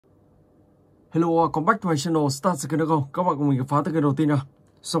Hello, come back to my channel Start the kênh không? Các bạn cùng mình phá từ kênh đầu tiên nha.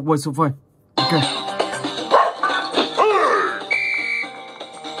 Subway Surfing. Ok.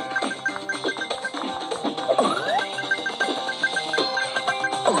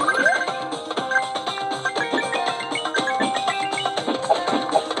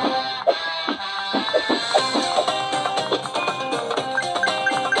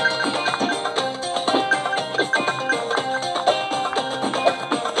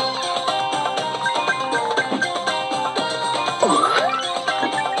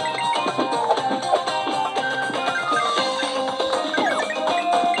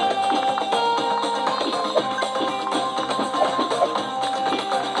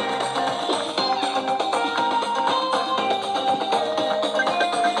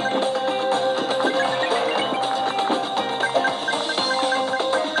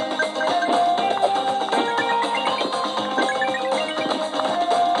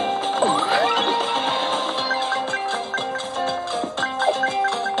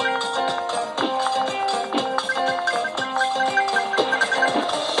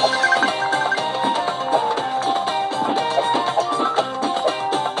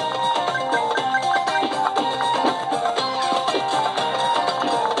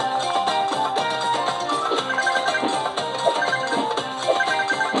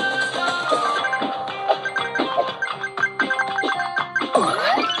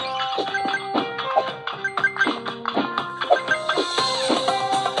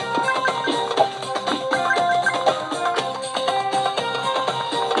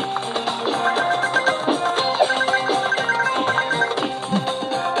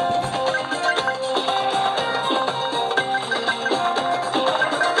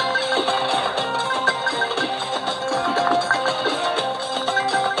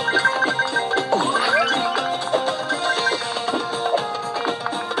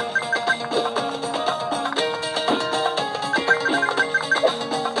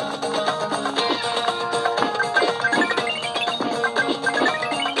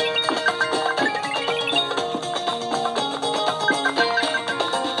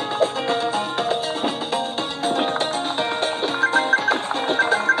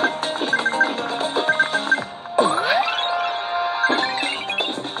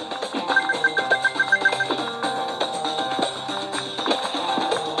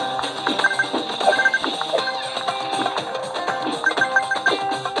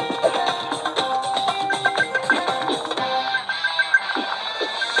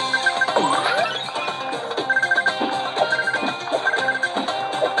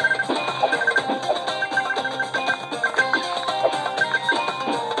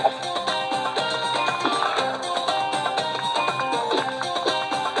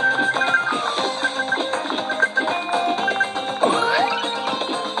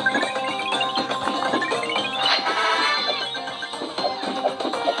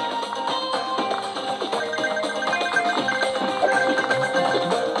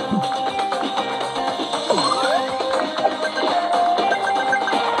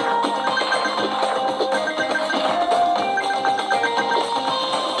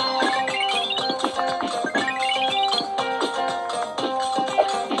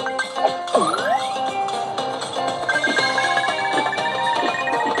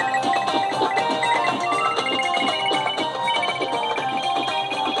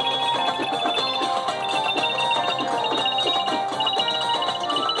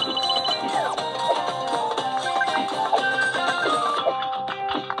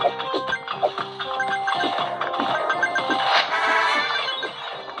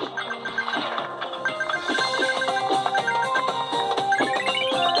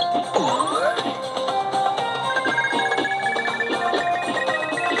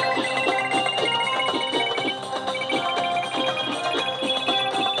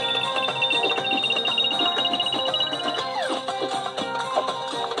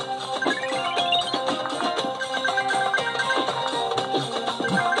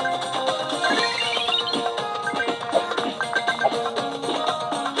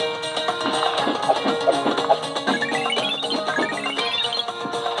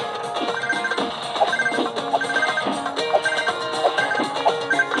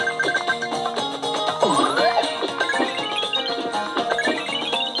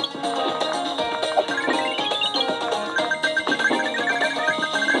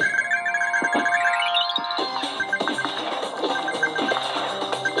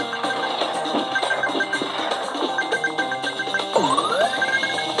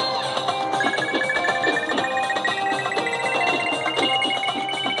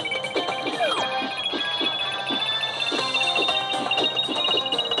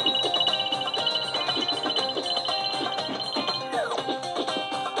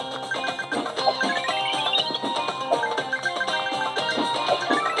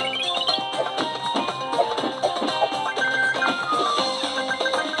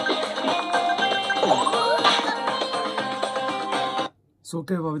 Số ok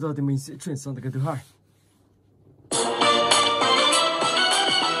và bây giờ thì mình sẽ chuyển sang cái thứ hai.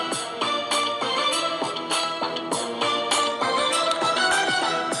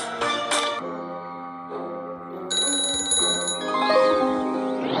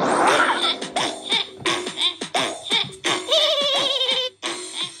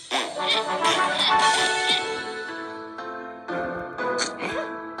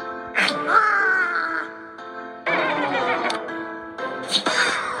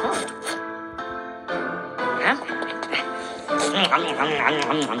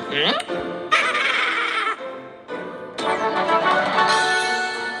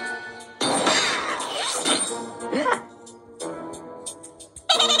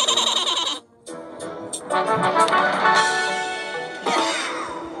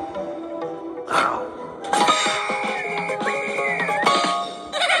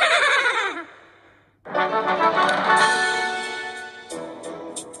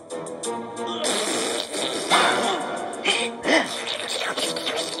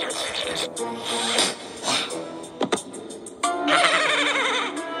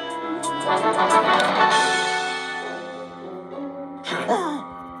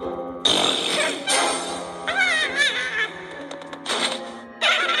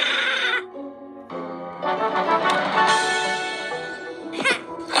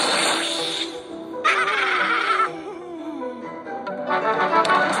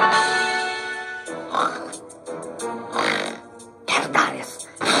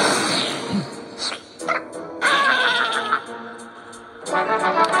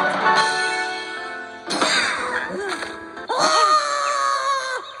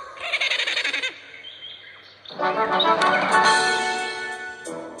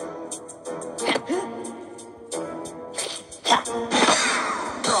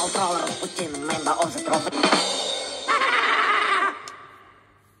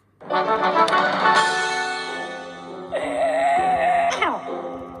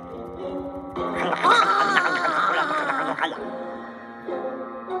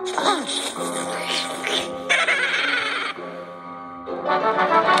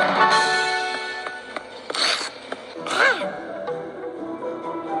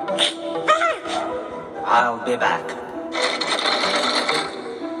 I'll be back.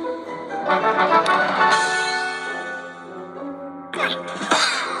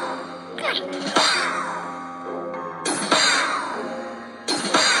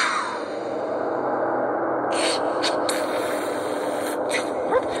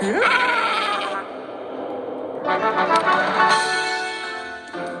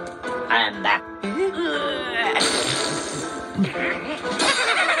 I am back.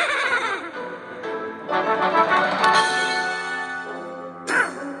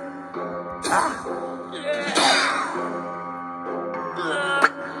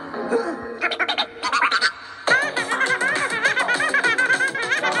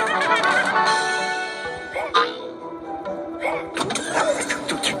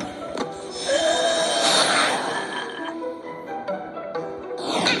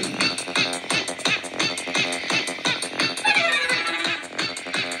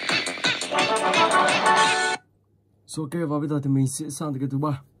 Số ok và bây giờ thì mình sẽ sang cái thứ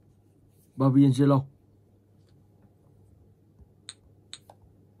ba. Barbie Angelo.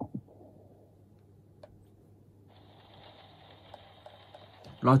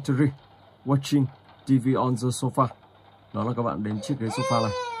 Lottery, watching TV on the sofa. Đó là các bạn đến chiếc ghế sofa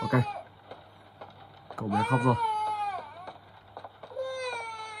này. Ok. Cậu bé khóc rồi.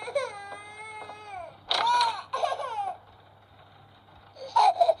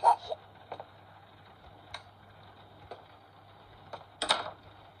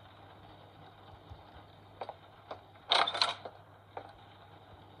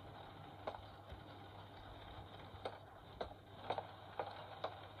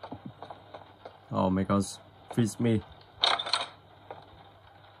 Oh my God, freeze me.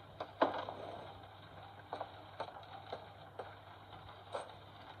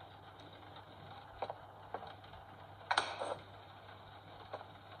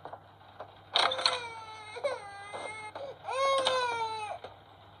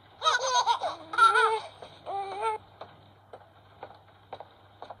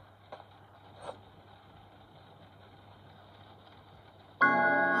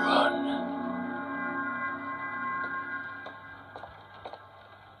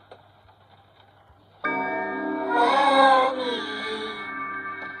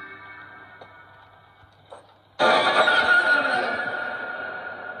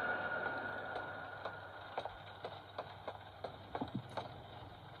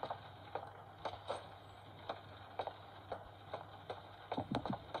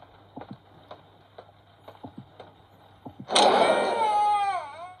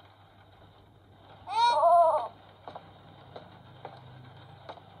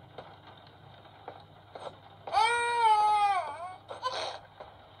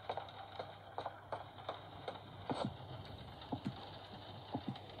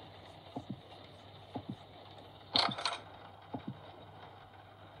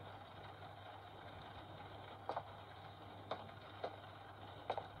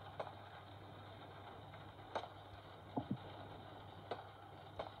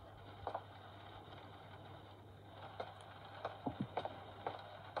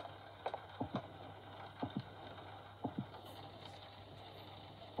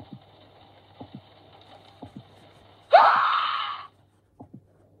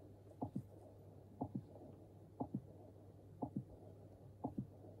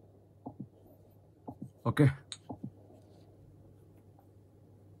 Ok.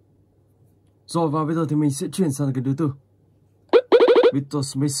 Rồi và bây giờ thì mình sẽ chuyển sang cái thứ tư.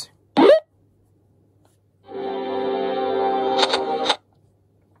 Victor Smith.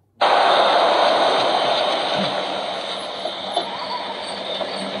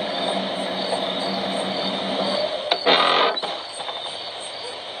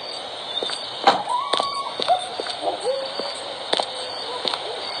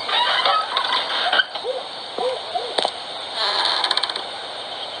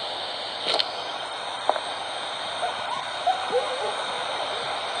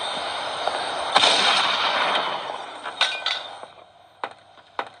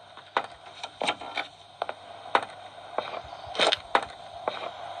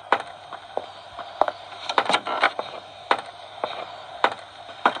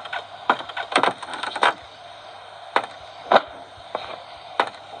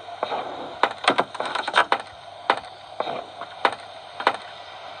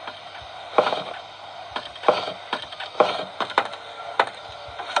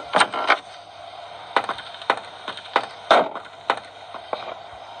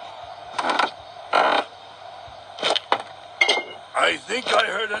 I think I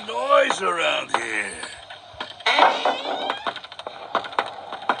heard a noise around here.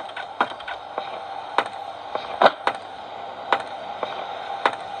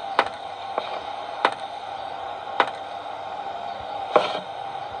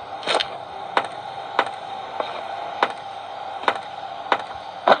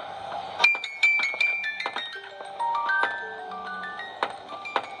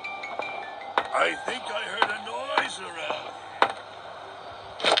 I think I heard a noise around here.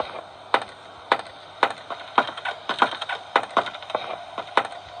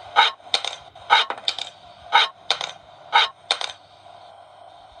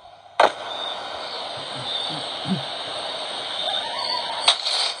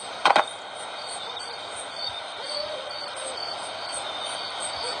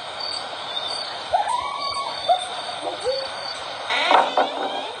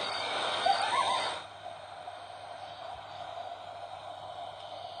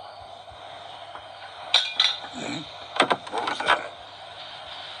 What was that?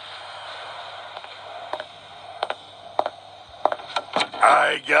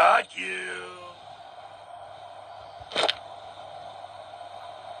 I got you.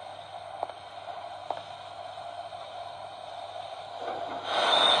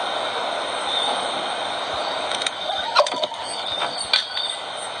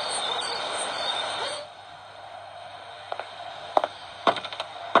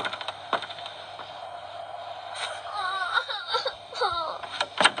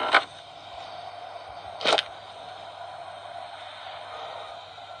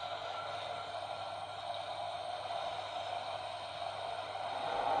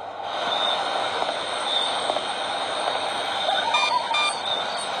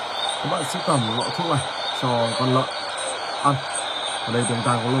 Các bạn sẽ cầm một lọ thuốc này cho con lợn ăn. Ở đây chúng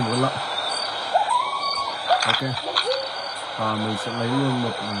ta có luôn một con lợn. Ok. Và mình sẽ lấy luôn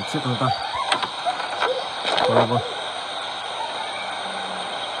một chiếc găng tay. Vâng.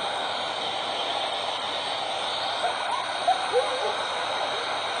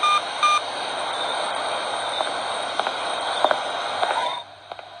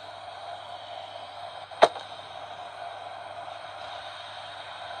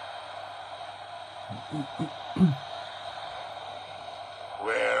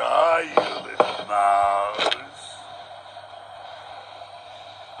 Where are you, little mouse?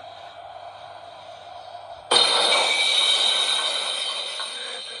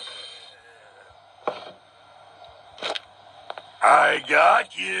 I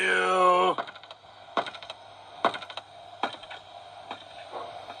got you.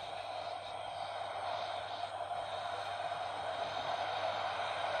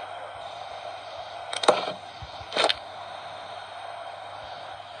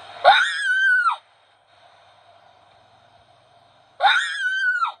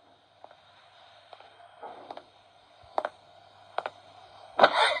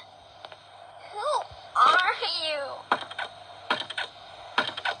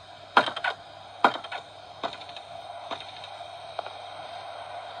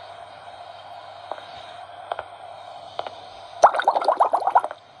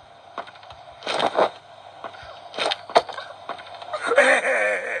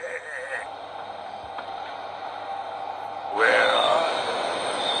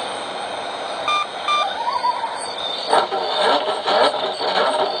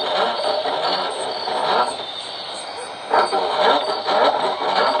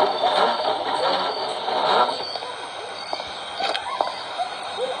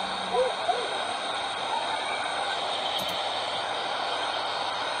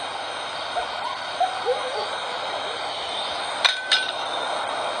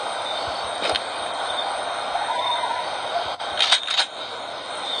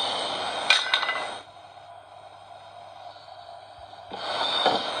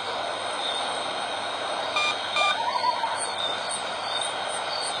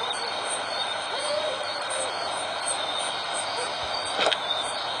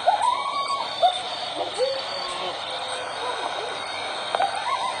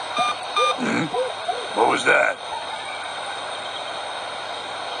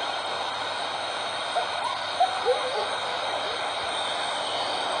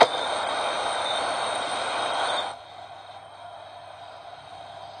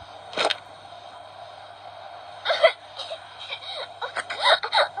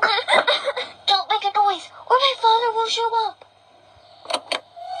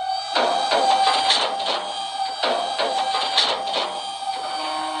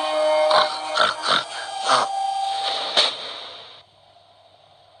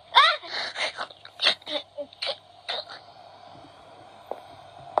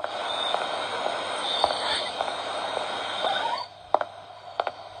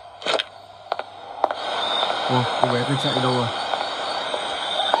 Ủa, cô bé cứ chạy đâu rồi?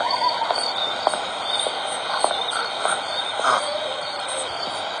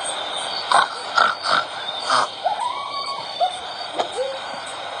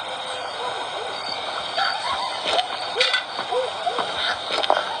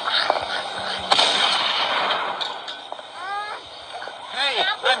 Hey,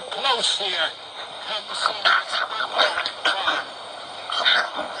 I'm close here. Come see what's going on.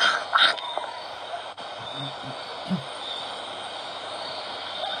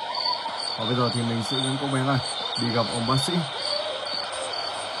 Và bây giờ thì mình sẽ dẫn cô bé này đi gặp ông bác sĩ.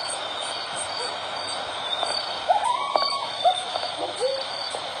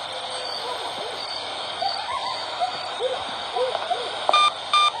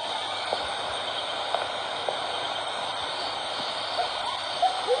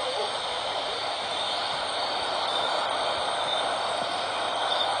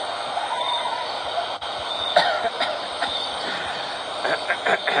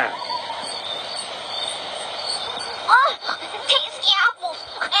 Oh, tasty apples.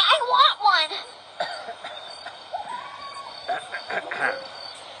 I want one.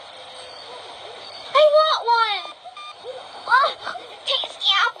 I want one. Oh, tasty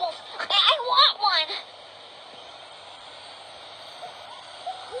apples. I want one.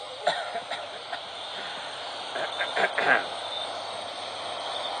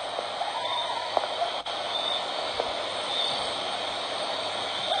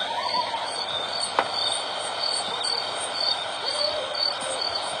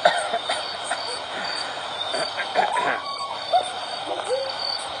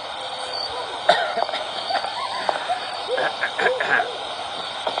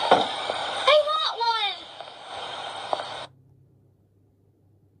 I want one.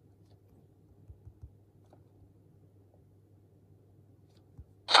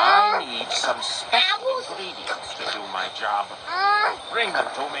 I need some special Apples? ingredients to do my job. Mm, Bring them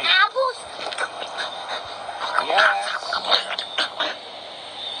to me. apples? Yes.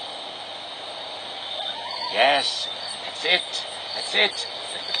 Yes, that's it. That's it.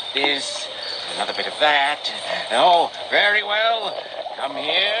 This, another bit of that. Oh, very well. Come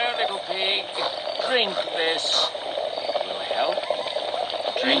here, little pig. Drink this. It will help.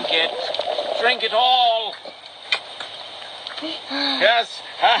 Drink it. Drink it all. Yes. Yes.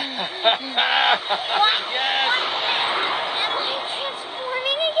 Am I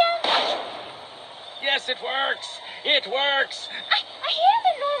transforming again? Yes, it works. It works. I am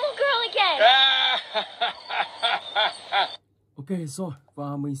a normal girl again. Ok rồi,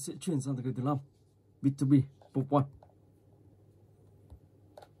 và mình sẽ chuyển sang cái thứ 5, B2B Book 1.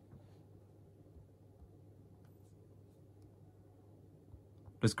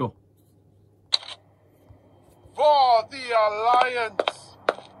 Let's go. For the Alliance.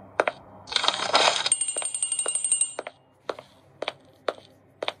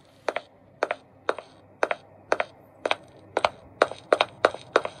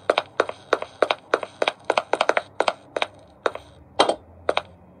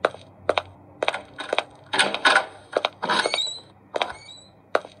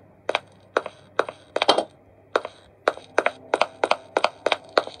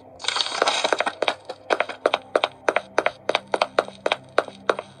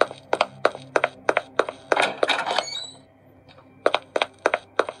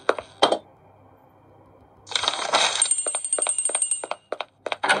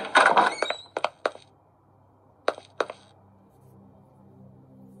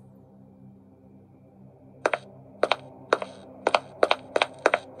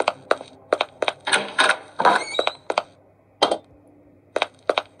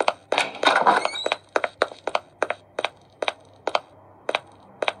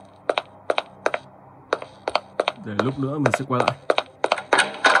 Để lúc nữa mình sẽ quay lại.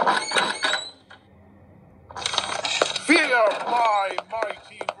 Fear my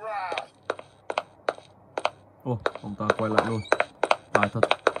mighty wrath. Ồ, ông ta quay lại luôn. Tài thật.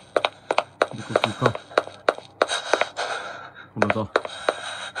 Đi có cứu không? Không được rồi.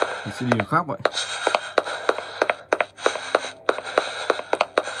 Mình sẽ đi đường khác vậy.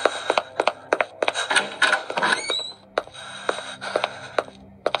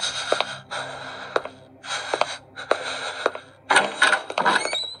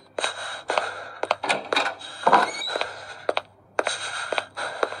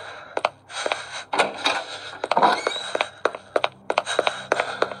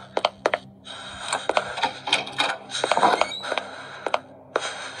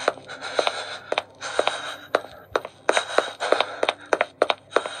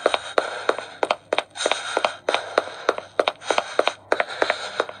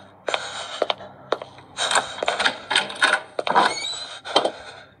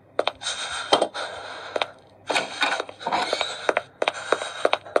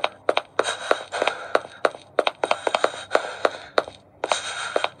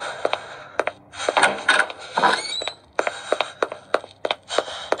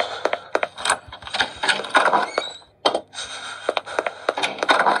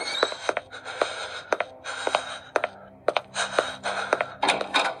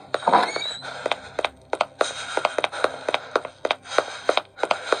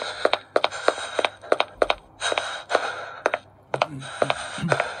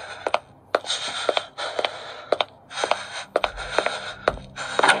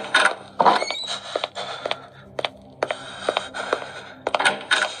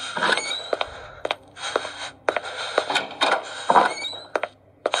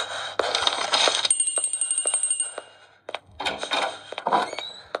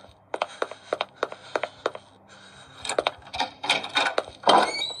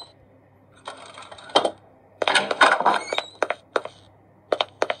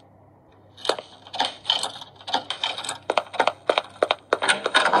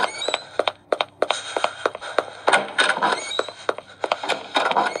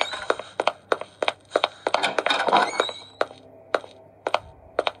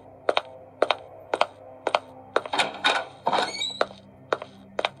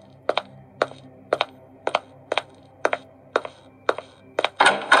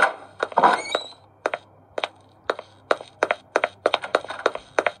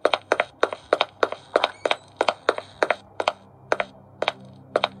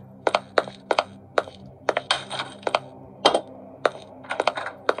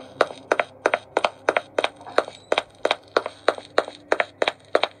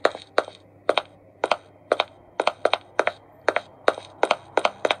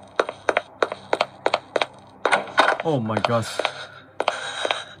 Oh my gosh.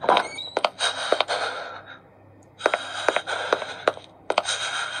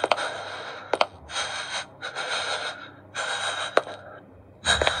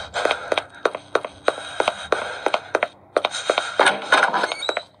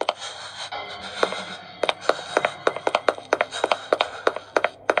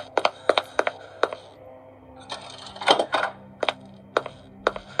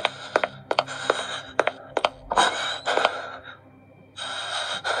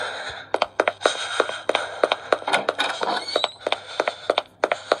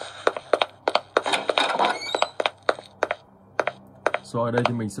 Rồi ở đây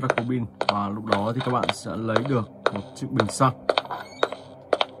thì mình sẽ đặt cục pin và lúc đó thì các bạn sẽ lấy được một chiếc bình xăng.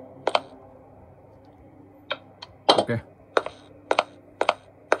 Ok.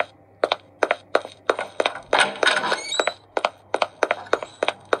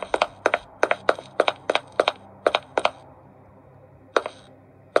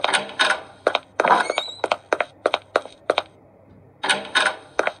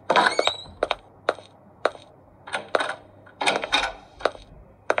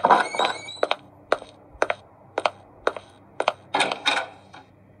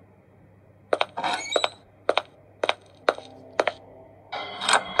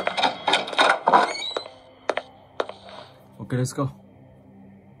 Ok, let's go.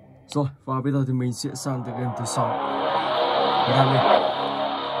 Rồi, và bây giờ thì mình sẽ sang tới game thứ 6. Làm đi.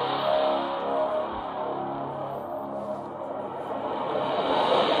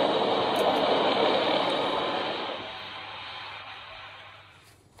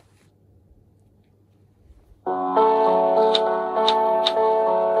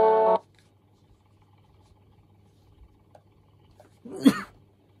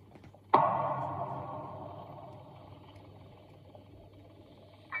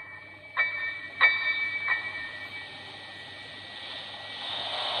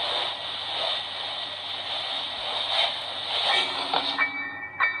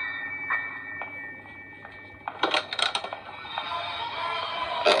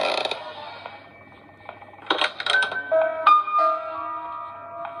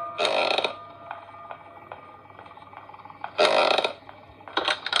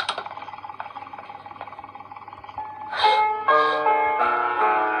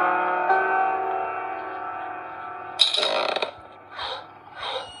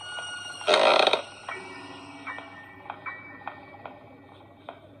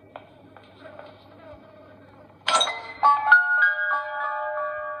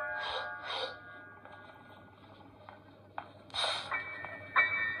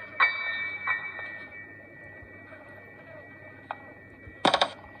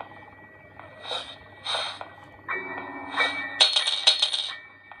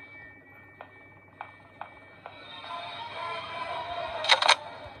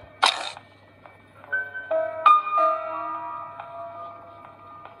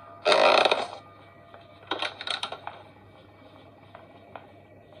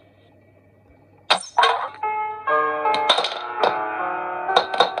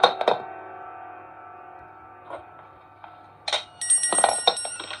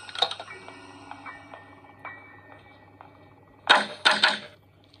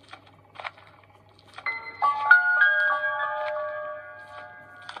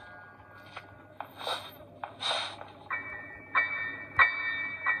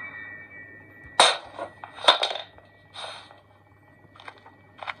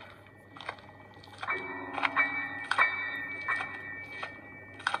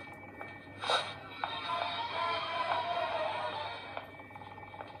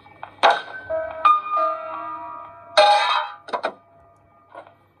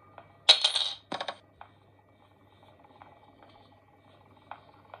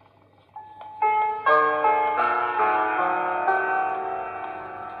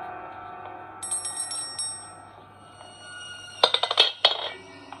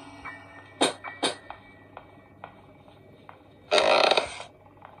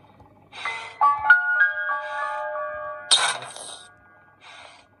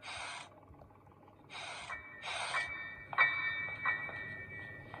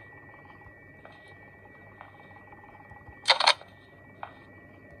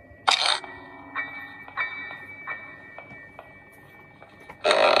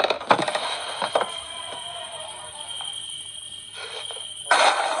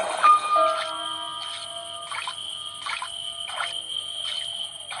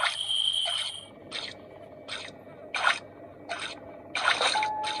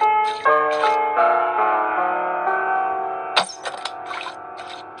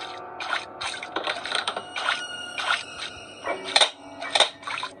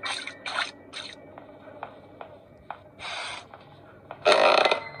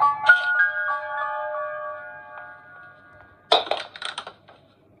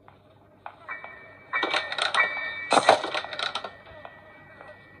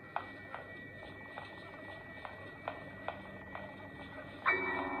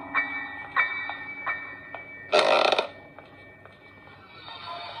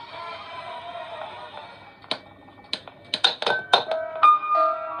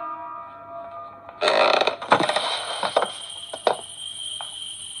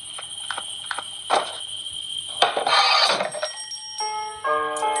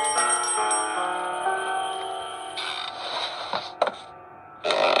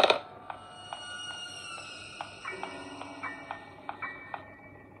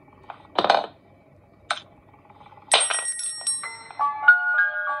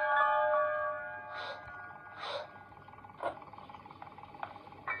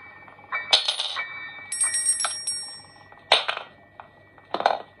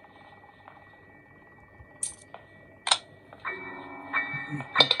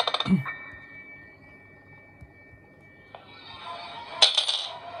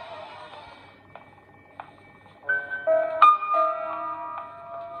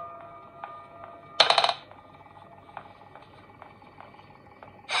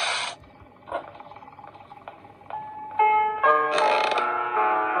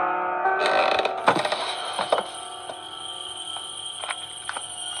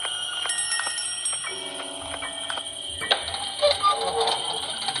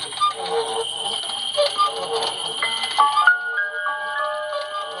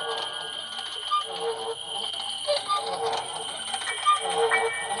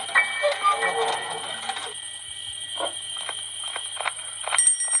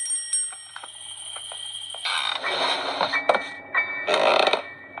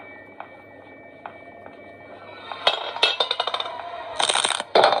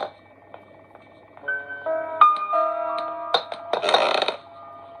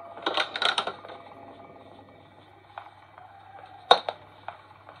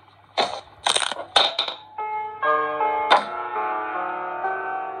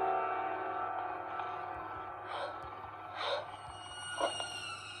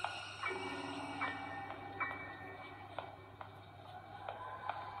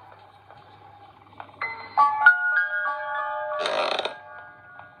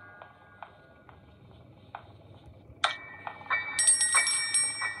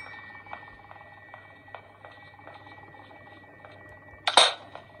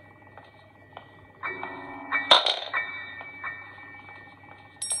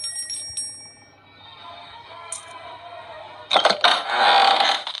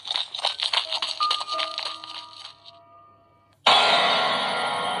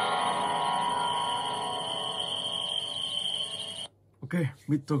 Ok,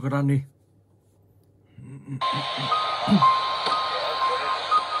 Mr. Granny.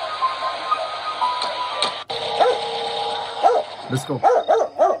 Let's go.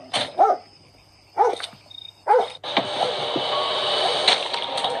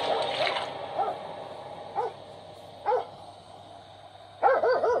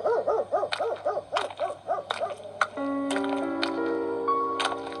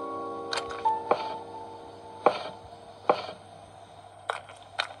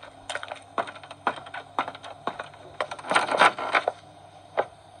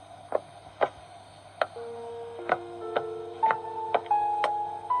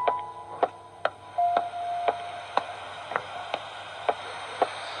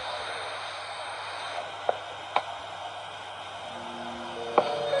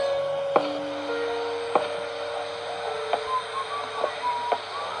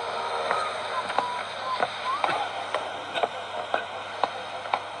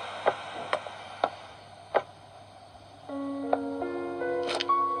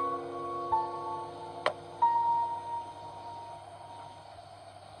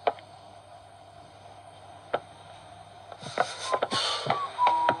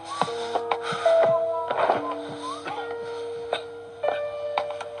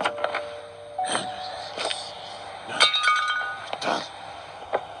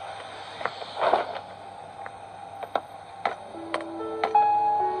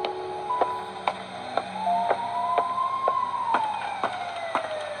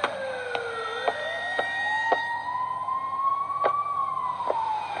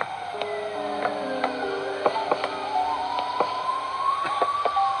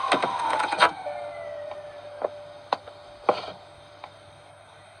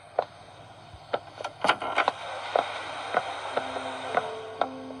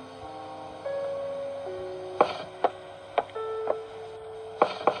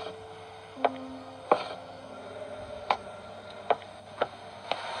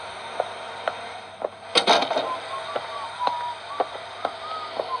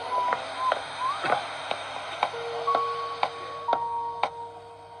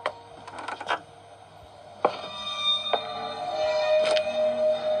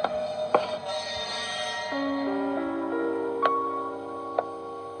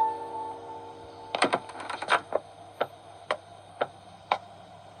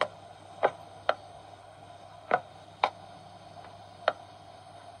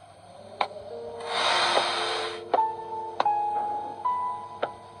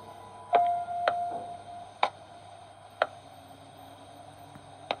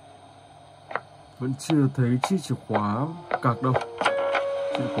 Vẫn chưa thấy chiếc chìa khóa cạc đâu,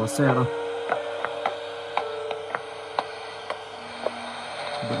 chìa khóa xe đâu.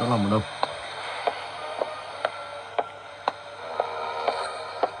 Không biết nó nằm ở đâu.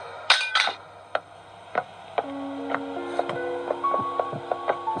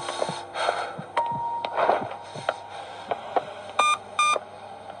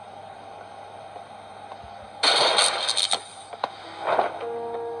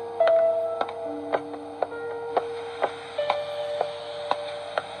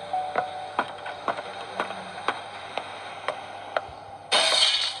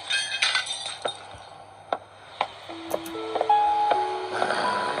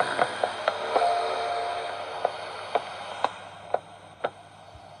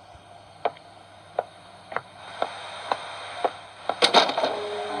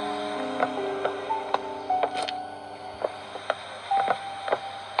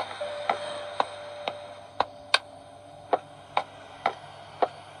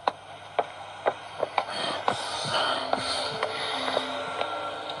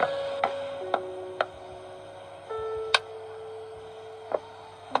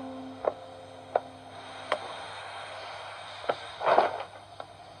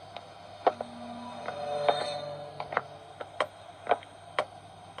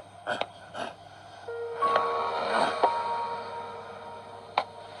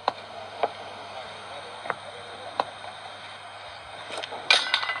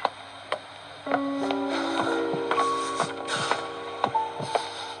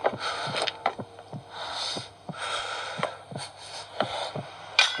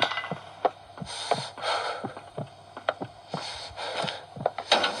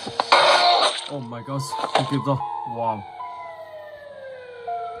 Oh my god, không kịp rồi. Wow.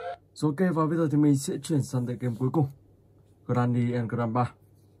 Rồi ok, và bây giờ thì mình sẽ chuyển sang tới game cuối cùng, Granny and Grandpa.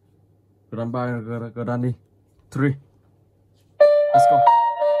 Grandpa and Granny 3. Let's go.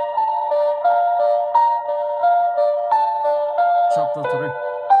 Chapter 3.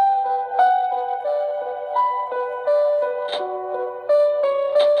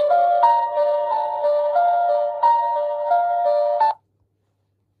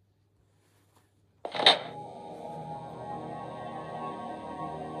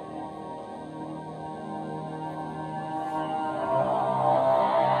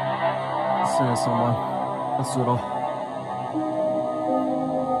 someone. Thật sự đâu.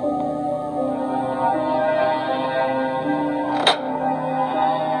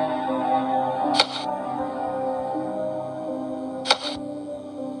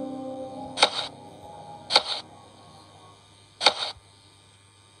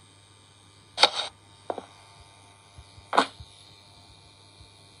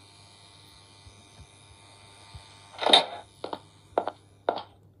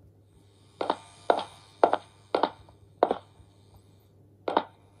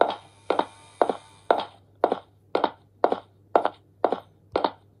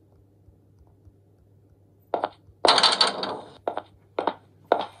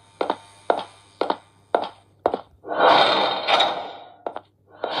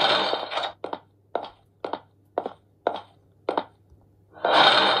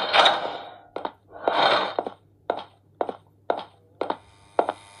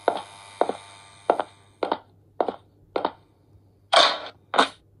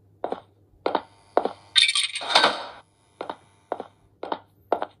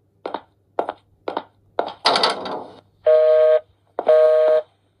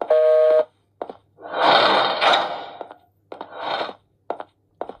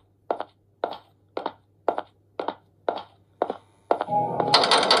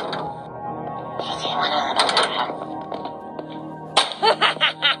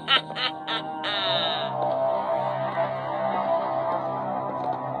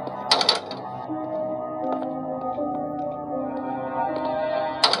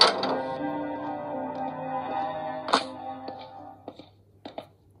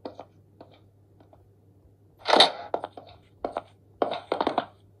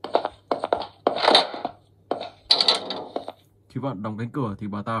 Khi bạn đóng cánh cửa thì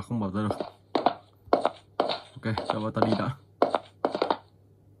bà ta không mở ra được. Ok, cho bà ta đi đã.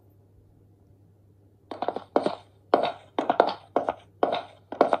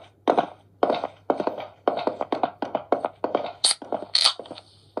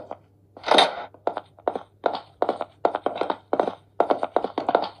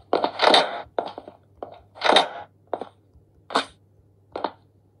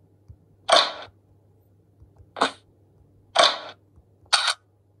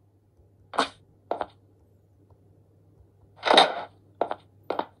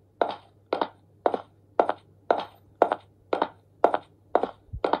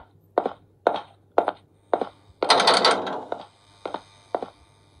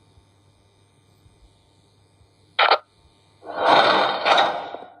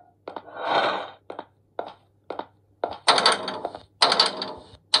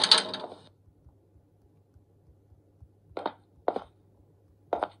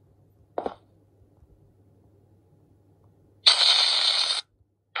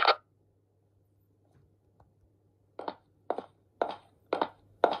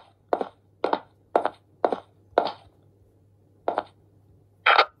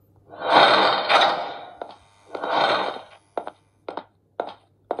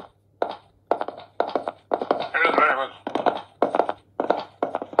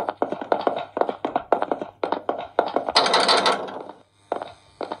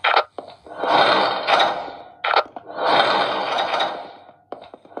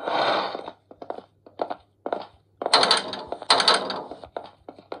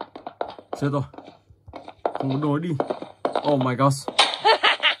 Chết rồi. Không có đối đi. Oh my gosh.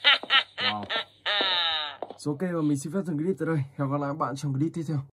 Wow. Rồi ok, và mình xin phép dừng clip tới đây. Hẹn gặp lại các bạn trong clip tiếp theo.